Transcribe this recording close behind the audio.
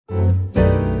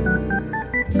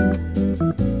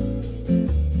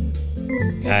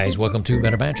guys, welcome to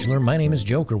Better Bachelor. My name is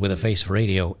Joker with a face for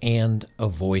radio and a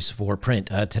voice for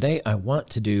print. Today I want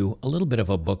to do a little bit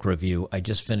of a book review. I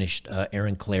just finished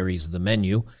Aaron Clarey's The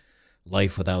Menu,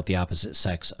 Life Without the Opposite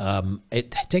Sex.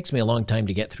 It takes me a long time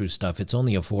to get through stuff. It's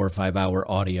only a 4 or 5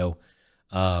 hour audio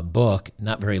book,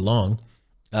 not very long.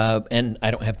 And I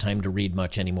don't have time to read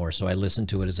much anymore, so I listen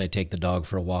to it as I take the dog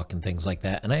for a walk and things like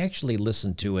that. And I actually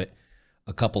listened to it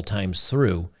a couple times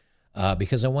through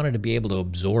because I wanted to be able to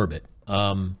absorb it.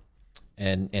 And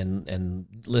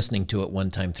listening to it one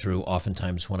time through,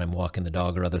 oftentimes when I'm walking the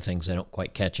dog or other things, I don't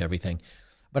quite catch everything.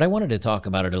 But I wanted to talk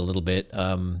about it a little bit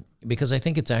because I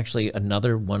think it's actually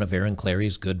another one of Aaron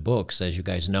Clarey's good books. As you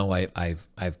guys know,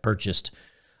 I've purchased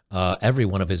every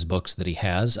one of his books that he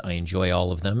has. I enjoy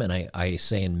all of them, and I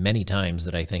say in many times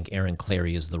that I think Aaron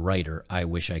Clarey is the writer I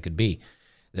wish I could be.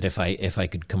 That if I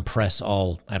could compress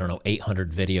all, I don't know,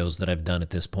 800 videos that I've done at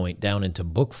this point down into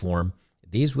book form,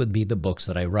 these would be the books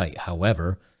that I write.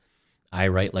 However, I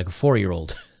write like a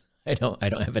 4-year-old. I don't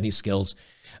have any skills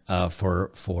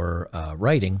for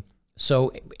writing.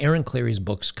 So Aaron Clarey's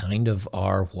books kind of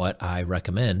are what I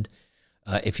recommend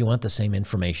if you want the same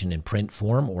information in print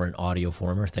form or in audio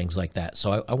form or things like that.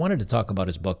 So I wanted to talk about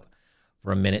his book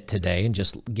for a minute today and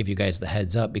just give you guys the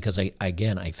heads up because I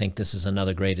think this is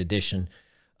another great addition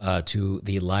to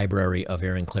the library of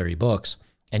Aaron Clarey books.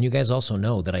 And you guys also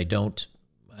know that I don't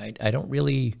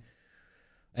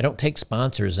take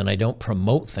sponsors and I don't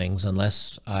promote things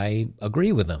unless I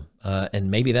agree with them. And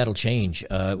maybe that'll change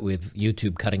with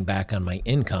YouTube cutting back on my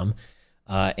income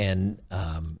and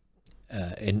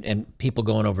people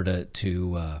going over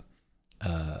to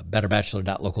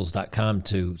betterbachelor.locals.com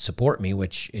to support me,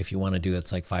 which if you want to do,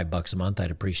 that's like $5 a month. I'd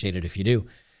appreciate it if you do.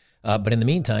 But in the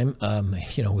meantime,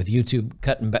 with YouTube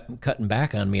cutting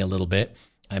back on me a little bit,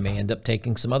 I may end up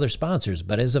taking some other sponsors.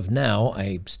 But as of now,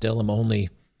 I still am only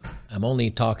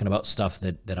talking about stuff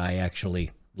that I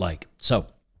actually like. So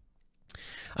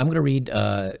I'm going to read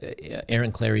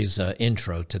Aaron Clarey's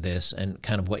intro to this and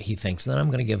kind of what he thinks. And then I'm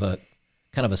going to give a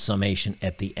kind of a summation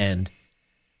at the end.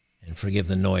 And forgive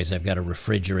the noise. I've got a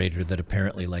refrigerator that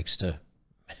apparently likes to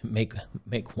make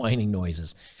whining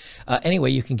noises.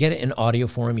 Anyway, you can get it in audio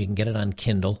form. You can get it on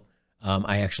Kindle.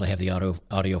 I actually have the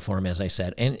audio form, as I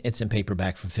said, and it's in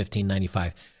paperback for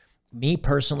 $15.95. Me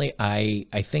personally, I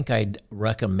think I'd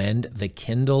recommend the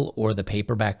Kindle or the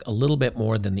paperback a little bit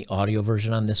more than the audio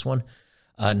version on this one.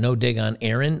 No dig on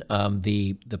Aaron.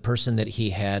 The person that he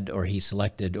had or he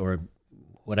selected or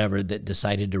whatever that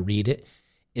decided to read it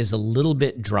is a little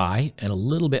bit dry and a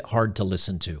little bit hard to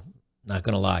listen to. Not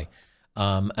going to lie.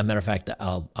 A matter of fact,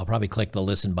 I'll probably click the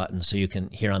listen button so you can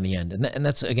hear on the end. And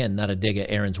that's, again, not a dig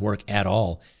at Aaron's work at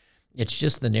all. It's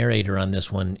just the narrator on this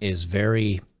one is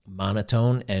very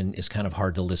monotone and is kind of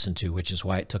hard to listen to, which is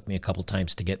why it took me a couple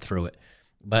times to get through it.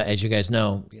 But as you guys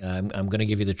know, I'm going to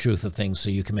give you the truth of things so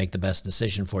you can make the best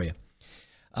decision for you.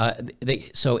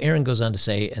 So Aaron goes on to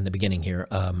say in the beginning here,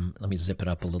 let me zip it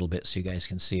up a little bit so you guys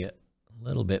can see it a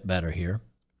little bit better here.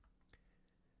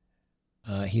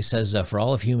 He says, for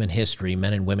all of human history,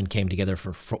 men and women came together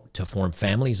to form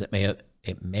families. It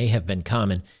may have been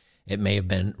common. It may have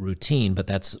been routine, but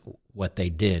that's what they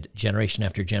did. Generation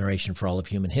after generation, for all of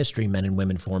human history, men and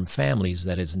women formed families,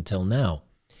 that is, until now.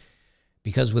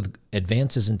 Because with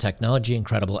advances in technology,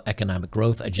 incredible economic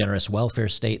growth, a generous welfare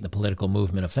state, and the political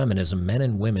movement of feminism, men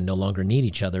and women no longer need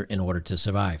each other in order to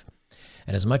survive.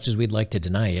 And as much as we'd like to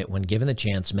deny it, when given the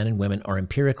chance, men and women are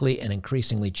empirically and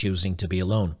increasingly choosing to be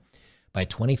alone. By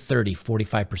 2030,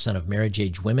 45% of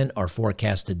marriage-age women are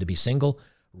forecasted to be single,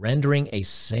 rendering a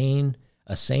same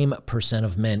percent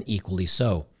of men equally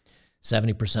so.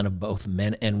 70% of both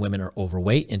men and women are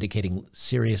overweight, indicating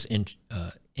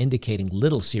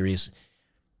little serious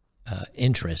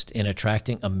interest in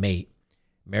attracting a mate.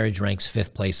 Marriage ranks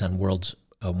 5th place on world's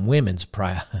women's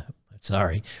priority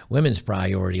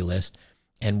list,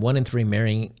 and 1 in 3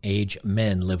 marrying-age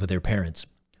men live with their parents.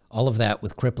 All of that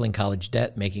with crippling college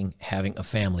debt, making having a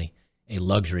family a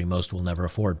luxury most will never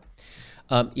afford.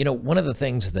 One of the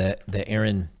things that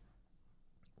Aaron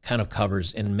kind of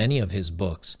covers in many of his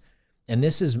books, and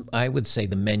this is, I would say,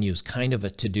 the menu is kind of a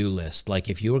to-do list. Like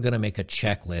if you were going to make a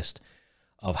checklist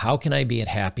of how can I be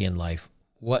happy in life,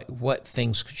 what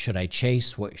things should I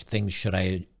chase, what things should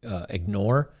I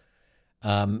ignore?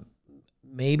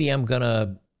 Maybe I'm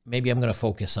gonna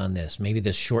focus on this. Maybe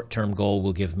this short-term goal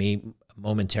will give me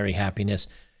momentary happiness.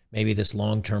 Maybe this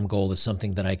long-term goal is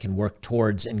something that I can work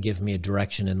towards and give me a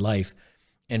direction in life.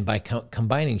 And by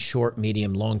combining short,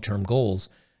 medium, long-term goals,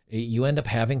 you end up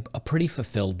having a pretty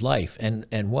fulfilled life.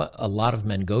 And what a lot of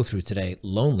men go through today,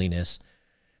 loneliness,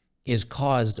 is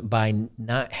caused by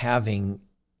not having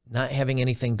not having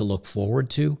anything to look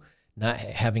forward to, not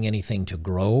having anything to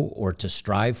grow or to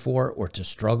strive for or to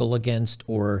struggle against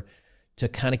or to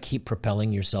kind of keep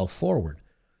propelling yourself forward.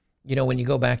 You know, when you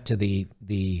go back to the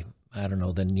I don't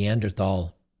know, the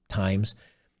Neanderthal times,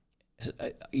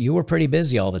 you were pretty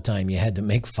busy all the time. You had to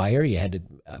make fire. You had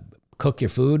to cook your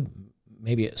food.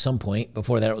 Maybe at some point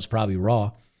before that, it was probably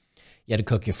raw. You had to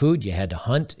cook your food. You had to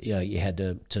hunt. You had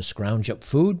to scrounge up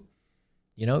food.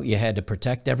 You know, you had to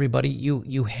protect everybody.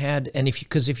 You had, and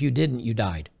because if you didn't, you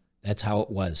died. That's how it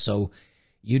was. So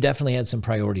you definitely had some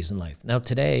priorities in life. Now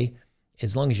today,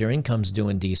 as long as your income's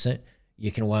doing decent,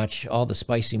 you can watch all the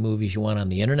spicy movies you want on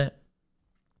the internet.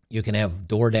 You can have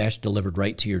DoorDash delivered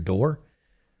right to your door.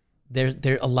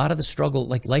 There a lot of the struggle,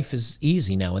 like life is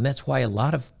easy now. And that's why a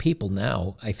lot of people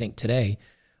now, I think today,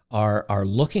 are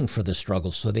looking for the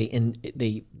struggle. So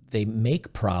they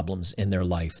make problems in their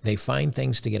life. They find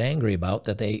things to get angry about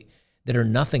that are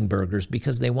nothing burgers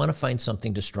because they want to find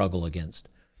something to struggle against.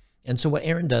 And so what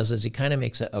Aaron does is he kind of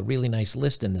makes a really nice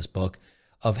list in this book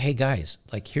of, hey guys,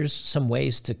 like here's some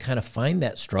ways to kind of find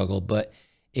that struggle, but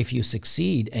if you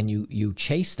succeed and you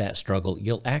chase that struggle,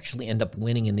 you'll actually end up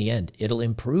winning in the end. It'll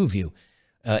improve you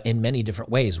in many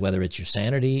different ways, whether it's your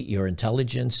sanity, your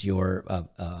intelligence, your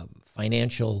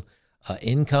financial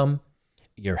income,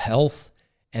 your health,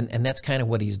 and that's kind of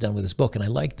what he's done with his book. And I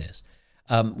like this.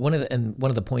 One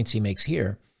of the points he makes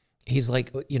here, he's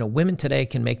like, you know, women today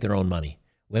can make their own money.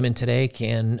 Women today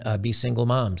can be single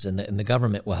moms, and the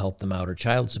government will help them out, or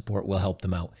child support will help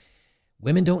them out.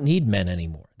 Women don't need men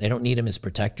anymore. They don't need them as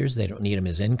protectors. They don't need them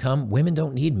as income. Women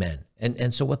don't need men.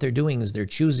 And so what they're doing is they're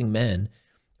choosing men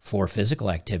for physical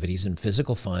activities and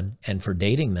physical fun and for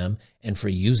dating them and for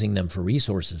using them for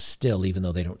resources still, even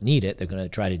though they don't need it. They're going to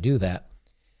try to do that.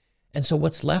 And so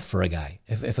what's left for a guy?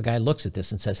 If a guy looks at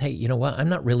this and says, hey, you know what? I'm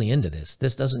not really into this.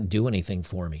 This doesn't do anything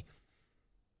for me.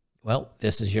 Well,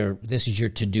 this is your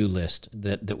to-do list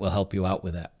that will help you out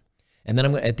with that. And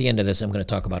then at the end of this, I'm going to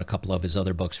talk about a couple of his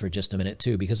other books for just a minute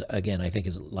too, because again, I think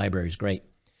his library is great.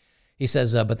 He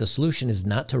says, but the solution is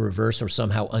not to reverse or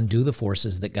somehow undo the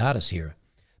forces that got us here.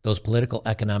 Those political,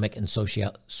 economic, and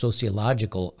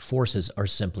sociological forces are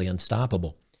simply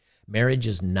unstoppable. Marriage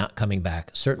is not coming back,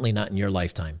 certainly not in your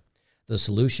lifetime. The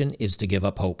solution is to give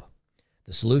up hope.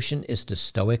 The solution is to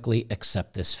stoically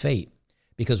accept this fate.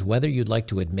 Because whether you'd like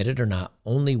to admit it or not,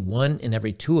 only 1 in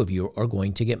every 2 of you are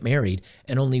going to get married,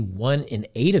 and only 1 in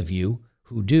 8 of you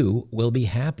who do will be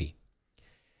happy.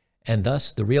 And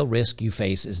thus, the real risk you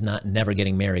face is not never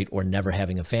getting married or never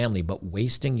having a family, but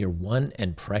wasting your one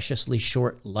and preciously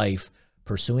short life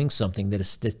pursuing something that is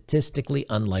statistically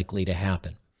unlikely to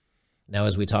happen. Now,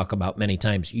 as we talk about many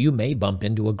times, you may bump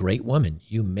into a great woman.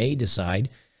 You may decide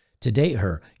to date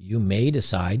her. You may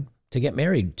decide to get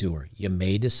married to her. You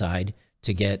may decide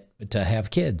to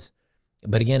have kids.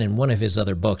 But again, in one of his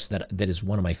other books that is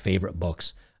one of my favorite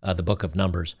books, the Book of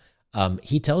Numbers,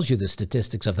 he tells you the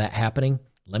statistics of that happening.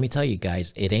 Let me tell you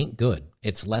guys, it ain't good.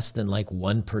 It's less than like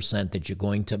 1% that you're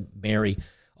going to marry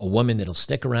a woman that'll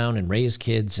stick around and raise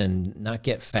kids and not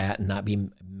get fat and not be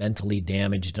mentally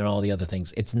damaged and all the other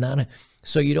things. It's not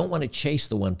so you don't want to chase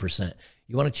the 1%.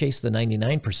 You want to chase the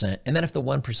 99%. And then if the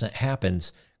 1%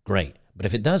 happens, great. But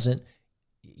if it doesn't,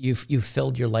 you've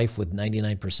filled your life with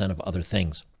 99% of other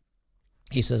things.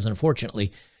 He says,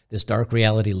 unfortunately, this dark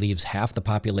reality leaves half the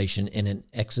population in an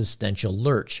existential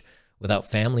lurch. Without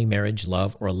family, marriage,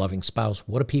 love, or a loving spouse,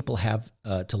 what do people have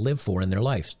to live for in their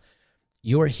lives?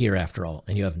 You are here after all,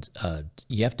 and you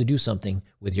have to do something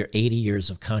with your 80 years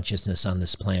of consciousness on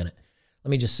this planet. Let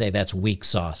me just say that's weak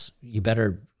sauce. You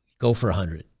better go for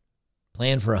 100.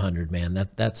 Plan for 100, man.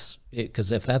 That's it,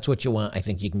 because if that's what you want, I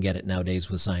think you can get it nowadays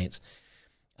with science.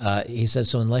 He says,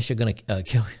 so unless you're going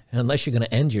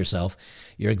to end yourself,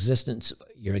 your existence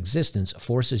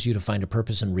forces you to find a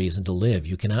purpose and reason to live.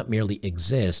 You cannot merely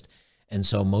exist. And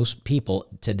so most people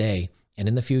today and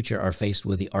in the future are faced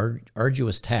with the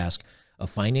arduous task of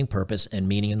finding purpose and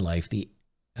meaning in life,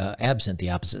 absent the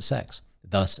opposite sex.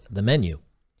 Thus, the menu.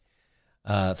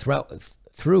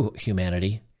 Through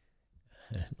humanity,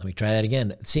 let me try that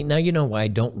again. See, now you know why I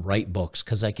don't write books,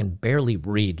 because I can barely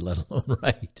read, let alone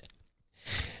write.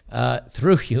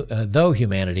 Though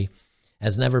humanity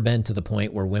has never been to the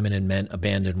point where women and men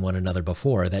abandon one another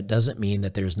before, that doesn't mean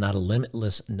that there's not a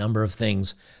limitless number of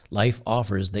things life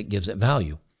offers that gives it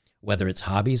value. Whether it's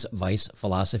hobbies, vice,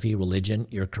 philosophy, religion,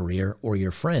 your career, or your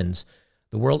friends,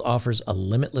 the world offers a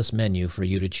limitless menu for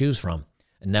you to choose from,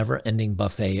 a never-ending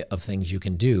buffet of things you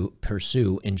can do,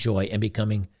 pursue, enjoy,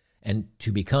 and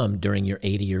to become during your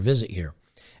 80-year visit here.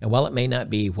 And while it may not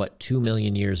be what 2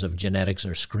 million years of genetics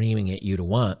are screaming at you to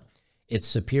want, It's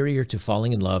superior to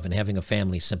falling in love and having a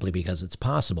family simply because it's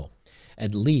possible,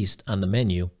 at least on the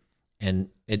menu, and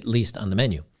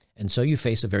so you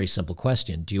face a very simple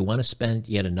question. Do you want to spend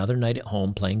yet another night at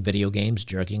home playing video games,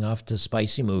 jerking off to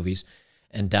spicy movies,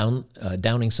 and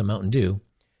downing some Mountain Dew?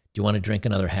 Do you want to drink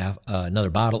another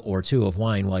bottle or two of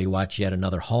wine while you watch yet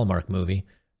another Hallmark movie?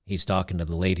 He's talking to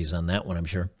the ladies on that one, I'm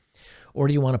sure. Or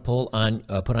do you want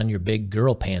to put on your big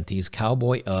girl panties,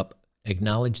 cowboy up,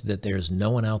 acknowledge that there's no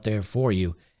one out there for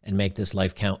you, and make this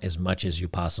life count as much as you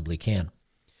possibly can?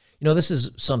 You know, this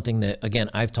is something that, again,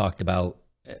 I've talked about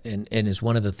and is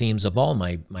one of the themes of all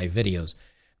my videos,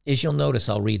 is you'll notice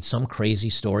I'll read some crazy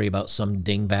story about some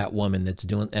dingbat woman that's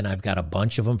doing, and I've got a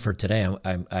bunch of them for today.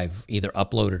 I've either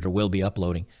uploaded or will be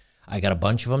uploading. I got a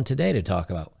bunch of them today to talk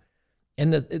about.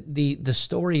 And the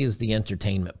story is the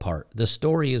entertainment part. The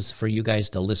story is for you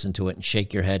guys to listen to it and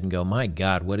shake your head and go, my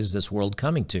God, what is this world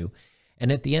coming to?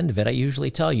 And at the end of it, I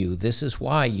usually tell you, this is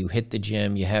why you hit the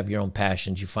gym, you have your own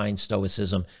passions, you find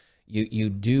stoicism, you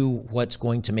do what's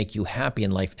going to make you happy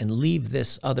in life and leave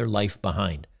this other life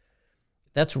behind.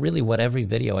 That's really what every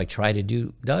video I try to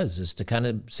do does, is to kind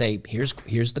of say, here's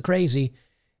the crazy,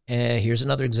 here's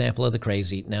another example of the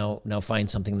crazy. Now find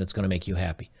something that's going to make you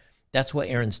happy. That's what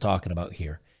Aaron's talking about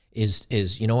here, is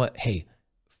you know what? Hey,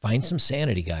 find some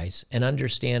sanity, guys, and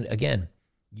understand, again,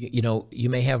 you know, you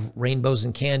may have rainbows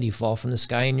and candy fall from the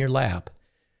sky in your lap,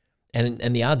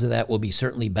 and the odds of that will be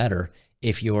certainly better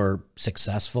if you're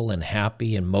successful and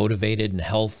happy and motivated and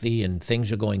healthy and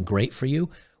things are going great for you.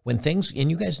 When things, and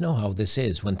you guys know how this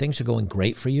is, when things are going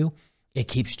great for you, it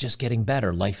keeps just getting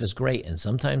better. Life is great. And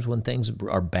sometimes when things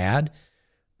are bad,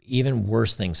 even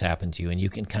worse things happen to you, and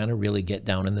you can kind of really get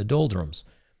down in the doldrums.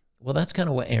 Well, that's kind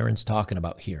of what Aaron's talking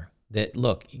about here. That,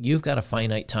 look, you've got a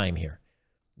finite time here.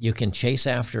 You can chase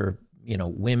after, you know,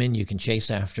 women. You can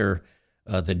chase after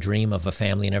the dream of a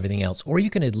family and everything else. Or you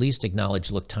can at least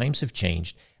acknowledge, look, times have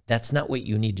changed. That's not what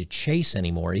you need to chase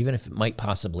anymore, even if it might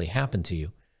possibly happen to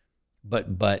you.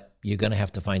 But you're going to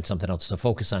have to find something else to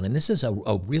focus on. And this is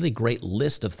a really great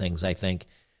list of things, I think,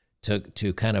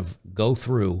 to kind of go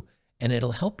through, and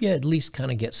it'll help you at least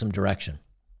kind of get some direction.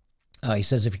 He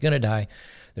says, if you're going to die,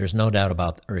 there's no doubt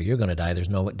about, or you're going to die, there's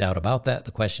no doubt about that.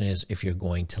 The question is, if you're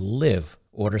going to live,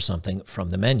 order something from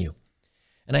the menu.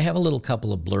 And I have a little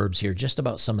couple of blurbs here just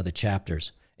about some of the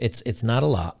chapters. It's not a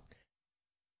lot,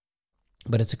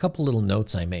 but it's a couple little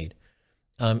notes I made.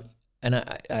 And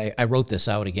I wrote this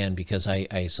out again because I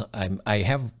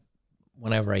have,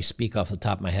 whenever I speak off the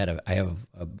top of my head, I have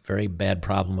a very bad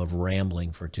problem of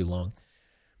rambling for too long.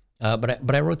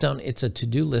 But I wrote down, it's a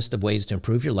to-do list of ways to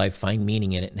improve your life, find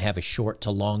meaning in it, and have a short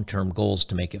to long-term goals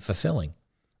to make it fulfilling.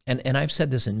 And I've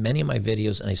said this in many of my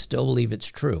videos, and I still believe it's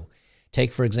true.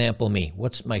 Take, for example, me.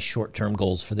 What's my short-term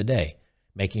goals for the day?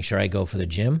 Making sure I go to the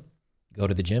gym,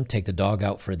 take the dog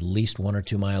out for at least 1 or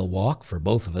 2 mile walk for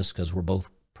both of us, because we're both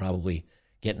probably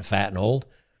getting fat and old,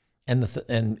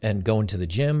 and going to the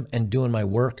gym and doing my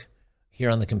work here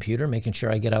on the computer, making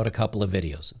sure I get out a couple of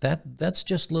videos. That's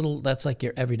just that's like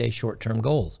your everyday short-term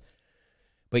goals.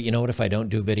 But you know what? If I don't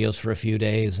do videos for a few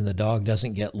days and the dog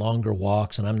doesn't get longer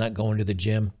walks and I'm not going to the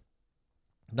gym,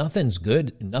 nothing's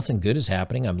good. Nothing good is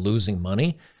happening. I'm losing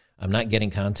money. I'm not getting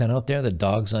content out there. The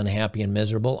dog's unhappy and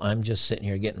miserable. I'm just sitting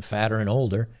here getting fatter and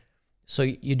older. So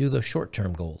you do those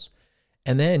short-term goals.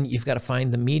 And then you've got to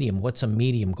find the medium. What's a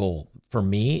medium goal? For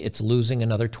me, it's losing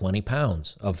another 20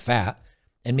 pounds of fat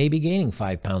and maybe gaining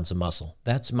 5 pounds of muscle.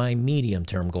 That's my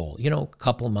medium-term goal, you know, a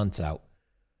couple months out.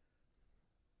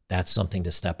 That's something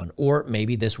to step on. Or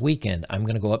maybe this weekend, I'm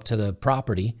going to go up to the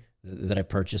property that I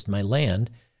purchased, my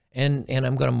land, and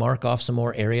I'm going to mark off some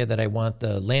more area that I want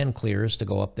the land clearers to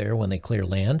go up there when they clear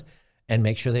land, and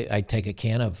make sure that I take a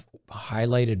can of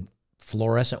highlighted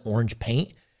fluorescent orange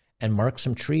paint and mark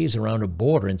some trees around a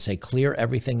border and say, clear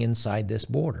everything inside this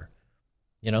border.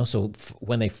 You know, so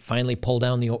when they finally pull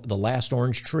down the last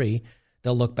orange tree,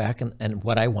 they'll look back and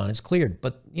what I want is cleared.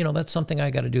 But, you know, that's something I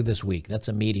got to do this week. That's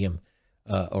a medium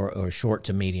or short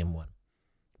to medium one.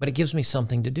 But it gives me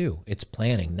something to do. It's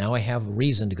planning. Now I have a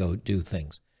reason to go do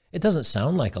things. It doesn't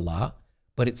sound like a lot,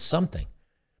 but it's something.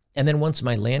 And then once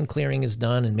my land clearing is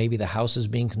done and maybe the house is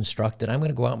being constructed, I'm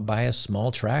going to go out and buy a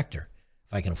small tractor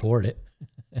if I can afford it.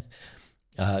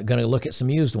 Going to look at some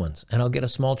used ones, and I'll get a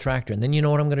small tractor. And then you know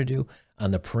what I'm going to do?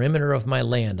 On the perimeter of my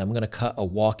land, I'm going to cut a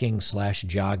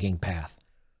walking/jogging path.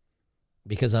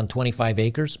 Because on 25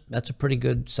 acres, that's a pretty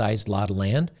good sized lot of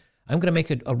land. I'm going to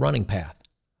make a running path.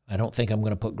 I don't think I'm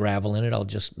going to put gravel in it. I'll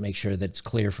just make sure that it's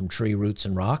clear from tree roots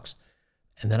and rocks.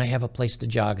 And then I have a place to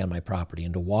jog on my property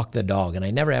and to walk the dog. And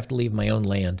I never have to leave my own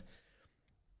land.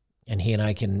 And he and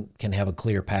I can have a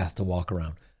clear path to walk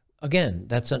around. Again,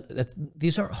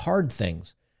 these aren't hard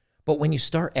things. But when you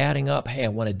start adding up, hey, I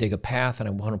want to dig a path and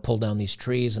I want to pull down these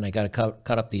trees and I got to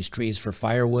cut up these trees for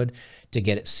firewood to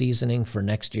get it seasoning for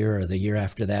next year or the year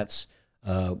after that's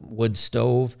wood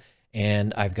stove.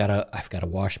 And I've got to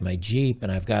wash my Jeep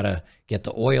and I've got to get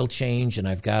the oil change and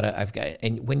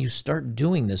and when you start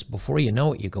doing this, before you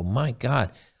know it, you go, my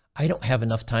God, I don't have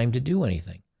enough time to do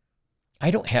anything.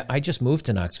 I just moved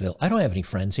to Knoxville. I don't have any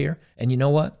friends here. And you know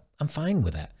what? I'm fine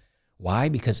with that. Why?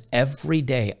 Because every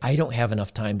day I don't have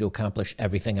enough time to accomplish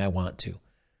everything I want to.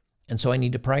 And so I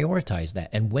need to prioritize that.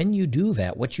 And when you do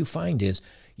that, what you find is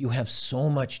you have so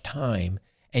much time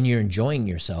and you're enjoying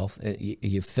yourself.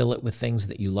 You fill it with things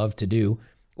that you love to do,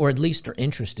 or at least are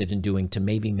interested in doing to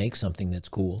maybe make something that's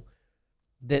cool,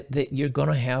 that you're going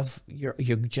to have, you're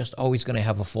just always going to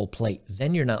have a full plate.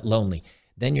 Then you're not lonely.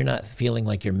 Then you're not feeling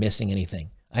like you're missing anything.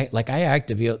 I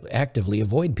actively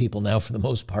avoid people now for the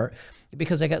most part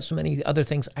because I got so many other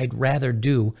things I'd rather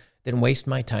do than waste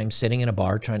my time sitting in a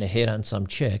bar trying to hit on some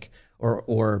chick or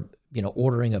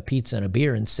ordering a pizza and a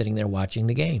beer and sitting there watching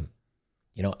the game.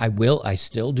 I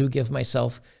still do give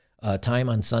myself time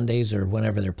on Sundays or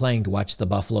whenever they're playing to watch the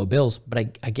Buffalo Bills,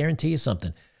 but I guarantee you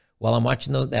something. While I'm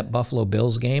watching that Buffalo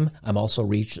Bills game, I'm also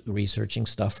researching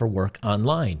stuff for work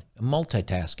online,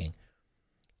 multitasking.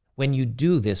 When you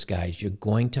do this, guys, you're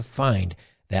going to find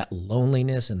that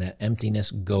loneliness and that emptiness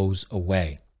goes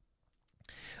away.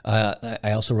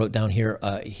 I also wrote down here,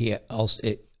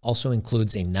 it also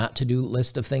includes a not-to-do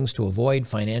list of things to avoid,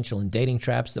 financial and dating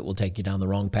traps that will take you down the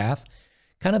wrong path.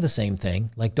 Kind of the same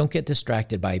thing. Like, don't get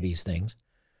distracted by these things.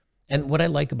 And what I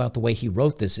like about the way he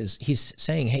wrote this is he's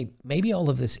saying, hey, maybe all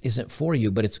of this isn't for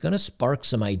you, but it's going to spark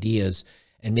some ideas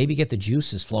and maybe get the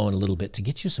juices flowing a little bit to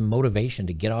get you some motivation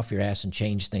to get off your ass and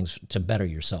change things to better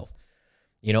yourself.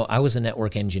 I was a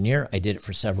network engineer. I did it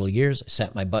for several years. I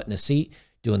sat my butt in a seat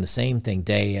doing the same thing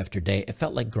day after day. It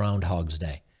felt like Groundhog's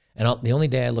Day. And the only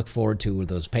day I look forward to were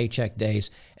those paycheck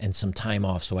days and some time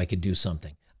off so I could do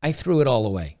something. I threw it all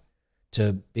away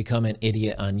to become an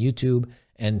idiot on YouTube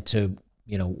and to,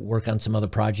 work on some other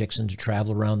projects and to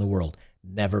travel around the world.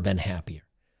 Never been happier.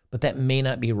 But that may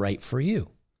not be right for you.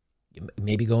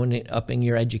 Maybe upping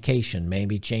your education,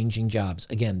 maybe changing jobs.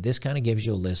 Again, this kind of gives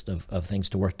you a list of things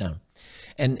to work down.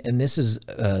 And this is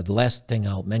the last thing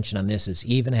I'll mention on this is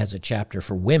he even has a chapter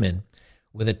for women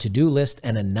with a to-do list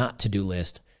and a not-to-do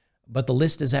list. But the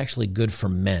list is actually good for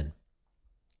men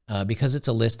because it's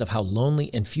a list of how lonely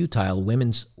and futile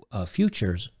women's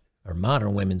futures or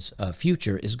modern women's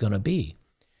future is going to be.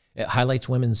 It highlights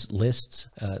women's lists.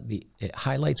 It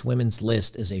highlights women's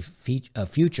list as a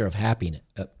future of happiness.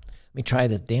 Let me try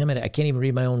that. Damn it. I can't even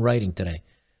read my own writing today.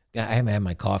 I haven't had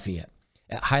my coffee yet.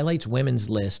 It highlights women's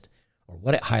list, or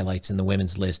what it highlights in the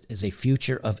women's list is a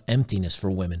future of emptiness for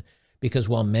women, because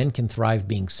while men can thrive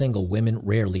being single, women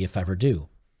rarely, if ever, do.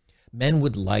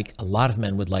 A lot of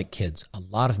men would like kids. A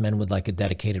lot of men would like a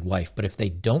dedicated wife. But if they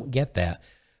don't get that,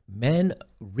 men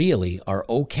really are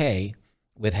okay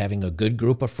with having a good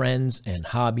group of friends and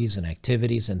hobbies and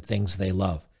activities and things they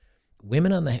love.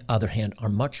 Women, on the other hand, are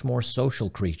much more social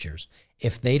creatures.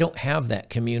 If they don't have that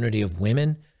community of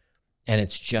women and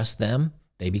it's just them,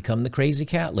 they become the crazy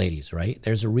cat ladies, right?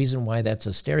 There's a reason why that's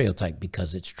a stereotype,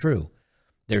 because it's true.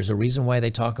 There's a reason why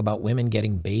they talk about women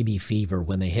getting baby fever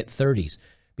when they hit 30s,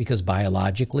 because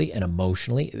biologically and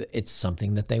emotionally, it's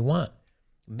something that they want.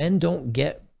 Men don't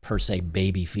get, per se,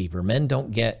 baby fever. Men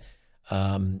don't get...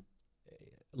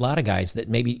 a lot of guys that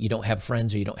maybe you don't have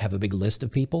friends or you don't have a big list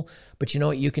of people, but you know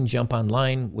what? You can jump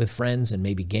online with friends and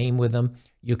maybe game with them.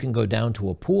 You can go down to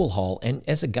a pool hall. And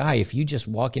as a guy, if you just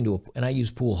walk into and I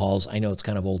use pool halls, I know it's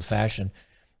kind of old fashioned,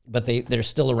 but they're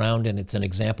still around. And it's an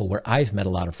example where I've met a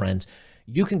lot of friends.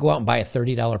 You can go out and buy a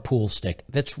 $30 pool stick.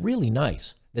 That's really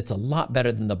nice. That's a lot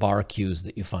better than the bar cues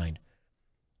that you find.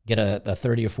 Get a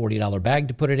 $30 or $40 bag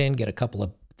to put it in, get a couple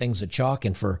of things of chalk,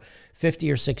 and for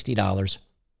 $50 or $60,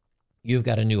 you've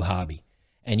got a new hobby.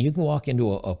 And you can walk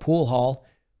into a pool hall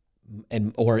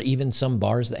or even some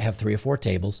bars that have 3 or 4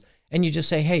 tables, and you just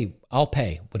say, hey, I'll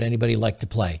pay. Would anybody like to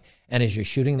play? And as you're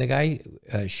shooting the guy,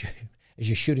 as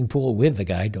you're shooting pool with the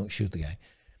guy, don't shoot the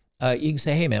guy, you can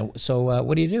say, hey, man, so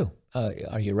what do you do?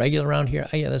 Are you regular around here?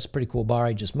 Oh, yeah, that's a pretty cool bar.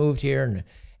 I just moved here.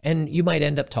 And you might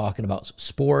end up talking about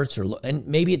sports, and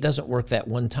maybe it doesn't work that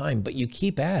one time, but you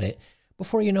keep at it.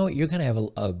 Before you know it, you're going to have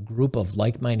a group of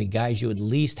like-minded guys. You at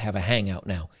least have a hangout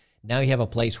now. Now you have a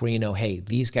place where you know, hey,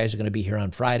 these guys are going to be here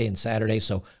on Friday and Saturday,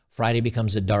 so Friday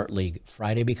becomes a dart league.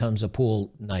 Friday becomes a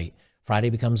pool night. Friday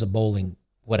becomes a bowling,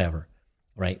 whatever,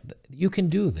 right? You can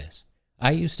do this.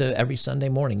 I used to, every Sunday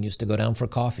morning, used to go down for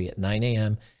coffee at 9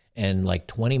 a.m. and like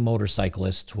 20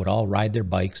 motorcyclists would all ride their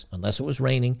bikes unless it was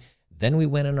raining. Then we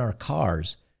went in our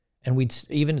cars, and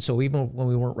even when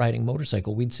we weren't riding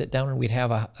motorcycle, we'd sit down and we'd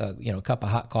have a cup of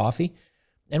hot coffee,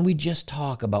 and we'd just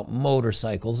talk about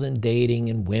motorcycles and dating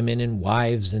and women and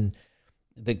wives and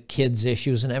the kids'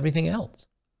 issues and everything else.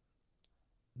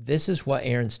 This is what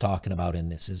Aaron's talking about in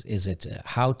this, is it's a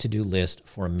how-to-do list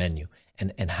for a menu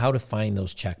and how to find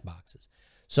those check boxes.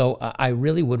 So I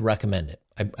really would recommend it.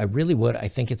 I really would. I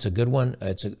think it's a good one.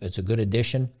 It's a good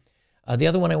addition. The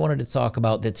other one I wanted to talk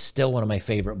about that's still one of my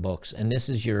favorite books, and this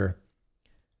is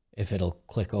if it'll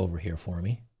click over here for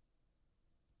me.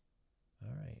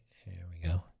 All right, here we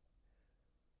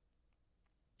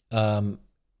go.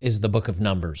 Is the Book of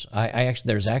Numbers.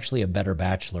 There's actually a better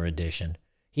Bachelor edition.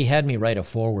 He had me write a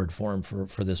foreword for him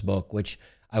for this book, which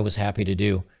I was happy to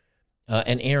do.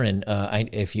 And Aaron,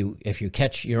 if you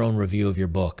catch your own review of your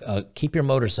book, keep your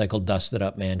motorcycle dusted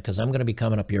up, man, because I'm going to be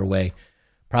coming up your way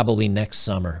probably next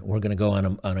summer. We're going to go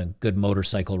on a good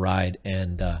motorcycle ride,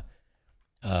 and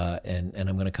I'm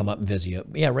going to come up and visit you.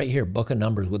 Yeah, right here, Book of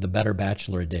Numbers with the better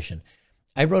Bachelor edition.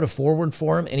 I wrote a foreword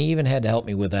for him, and he even had to help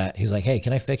me with that. He's like, hey,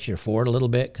 can I fix your foreword a little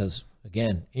bit? Because,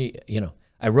 again,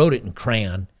 I wrote it in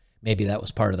crayon. Maybe that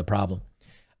was part of the problem.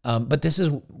 But this is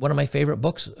one of my favorite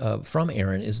books from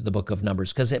Aaron, is the Book of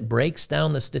Numbers, because it breaks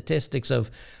down the statistics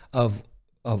of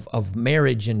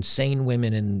marriage and sane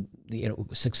women and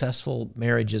successful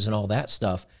marriages and all that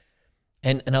stuff.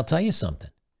 And I'll tell you something.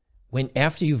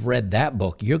 After you've read that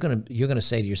book, you're gonna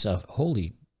say to yourself,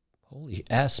 holy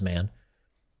ass, man.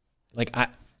 Like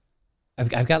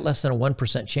I've got less than a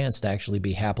 1% chance to actually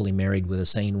be happily married with a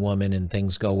sane woman and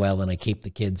things go well and I keep the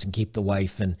kids and keep the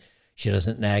wife and she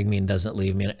doesn't nag me and doesn't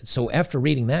leave me. So after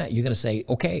reading that, you're going to say,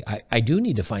 okay, I do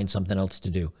need to find something else to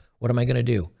do. What am I going to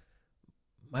do?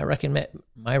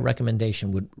 My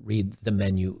recommendation would read the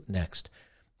menu next.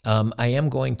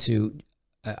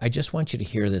 I just want you to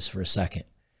hear this for a second.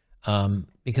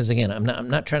 Because again, I'm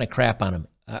not trying to crap on him,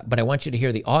 but I want you to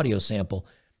hear the audio sample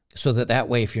so that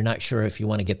way, if you're not sure if you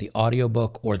want to get the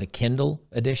audiobook or the Kindle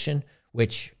edition,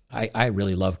 which I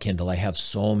really love Kindle. I have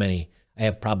so many. I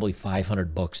have probably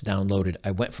 500 books downloaded.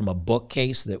 I went from a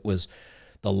bookcase that was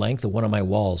the length of one of my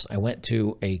walls. I went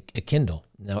to a Kindle.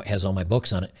 Now it has all my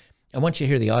books on it. I want you to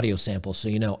hear the audio sample so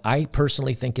you know. I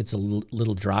personally think it's a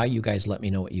little dry. You guys let me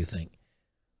know what you think.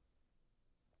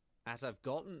 As I've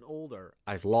gotten older,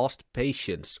 I've lost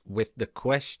patience with the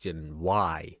question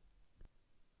why.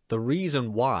 The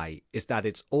reason why is that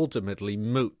it's ultimately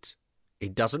moot.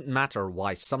 It doesn't matter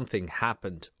why something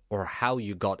happened or how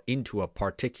you got into a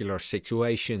particular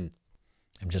situation.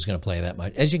 I'm just going to play that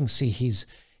much. As you can see,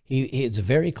 it's a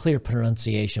very clear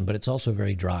pronunciation, but it's also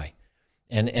very dry.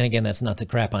 And again, that's not to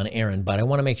crap on Aaron, but I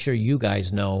want to make sure you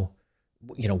guys know,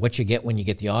 what you get when you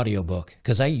get the audiobook,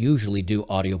 because I usually do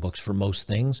audiobooks for most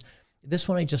things. This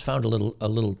one I just found a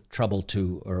little trouble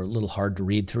or a little hard to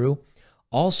read through.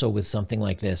 Also, with something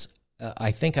like this,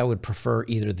 I think I would prefer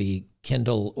either the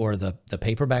Kindle or the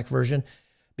paperback version,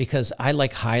 because I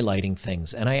like highlighting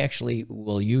things. And I actually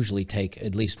will usually take,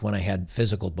 at least when I had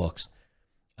physical books,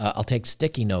 I'll take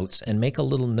sticky notes and make a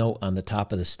little note on the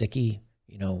top of the sticky,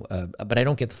 but I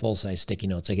don't get the full-size sticky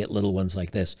notes. I get little ones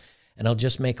like this. And I'll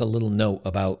just make a little note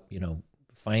about,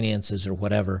 finances or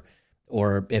whatever.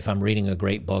 Or if I'm reading a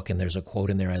great book and there's a quote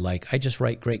in there I like, I just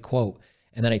write great quote.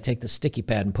 And then I take the sticky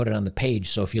pad and put it on the page.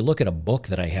 So if you look at a book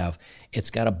that I have,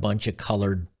 it's got a bunch of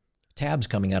colored tabs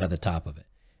coming out of the top of it.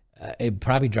 It'd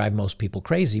probably drive most people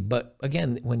crazy. But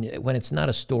again, when it's not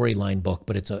a storyline book,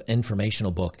 but it's an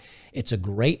informational book, it's a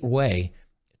great way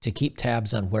to keep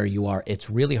tabs on where you are. It's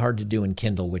really hard to do in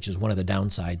Kindle, which is one of the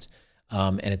downsides.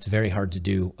 And it's very hard to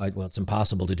do. Well, it's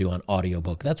impossible to do on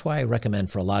audiobook. That's why I recommend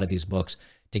for a lot of these books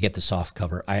to get the soft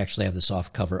cover. I actually have the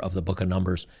soft cover of the Book of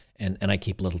Numbers, and I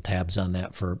keep little tabs on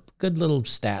that for good little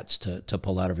stats to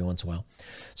pull out every once in a while.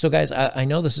 So guys, I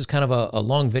know this is kind of a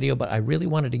long video, but I really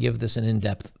wanted to give this an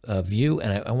in-depth view,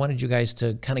 and I wanted you guys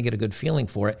to kind of get a good feeling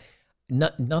for it.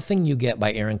 Nothing you get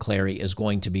by Aaron Clarey is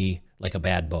going to be like a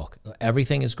bad book.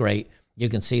 Everything is great. You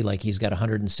can see like he's got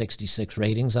 166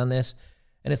 ratings on this,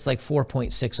 and it's like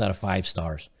 4.6 out of 5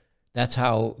 stars. That's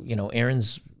how,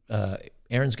 Aaron's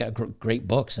got great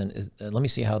books, and let me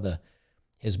see how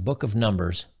his Book of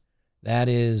Numbers, that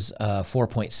is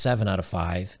 4.7 out of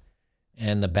 5,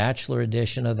 and the Bachelor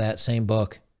edition of that same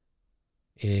book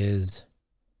is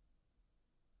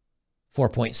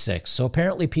 4.6. So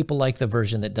apparently people like the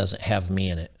version that doesn't have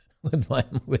me in it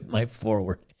with my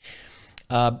foreword.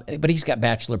 But he's got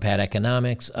Bachelor Pad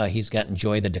Economics. He's got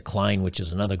Enjoy the Decline, which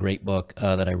is another great book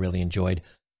that I really enjoyed,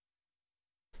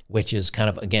 which is kind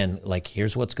of, again, like,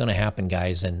 here's what's going to happen,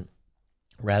 guys. And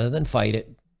rather than fight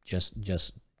it. Just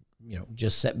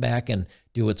sit back and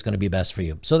do what's going to be best for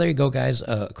you. So there you go, guys.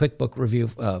 A quick book review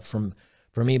from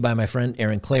me by my friend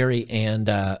Aaron Clarey, and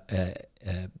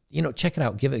check it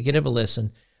out. Give it a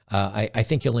listen. I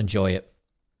think you'll enjoy it,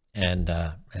 and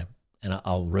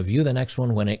I'll review the next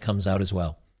one when it comes out as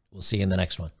well. We'll see you in the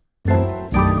next one.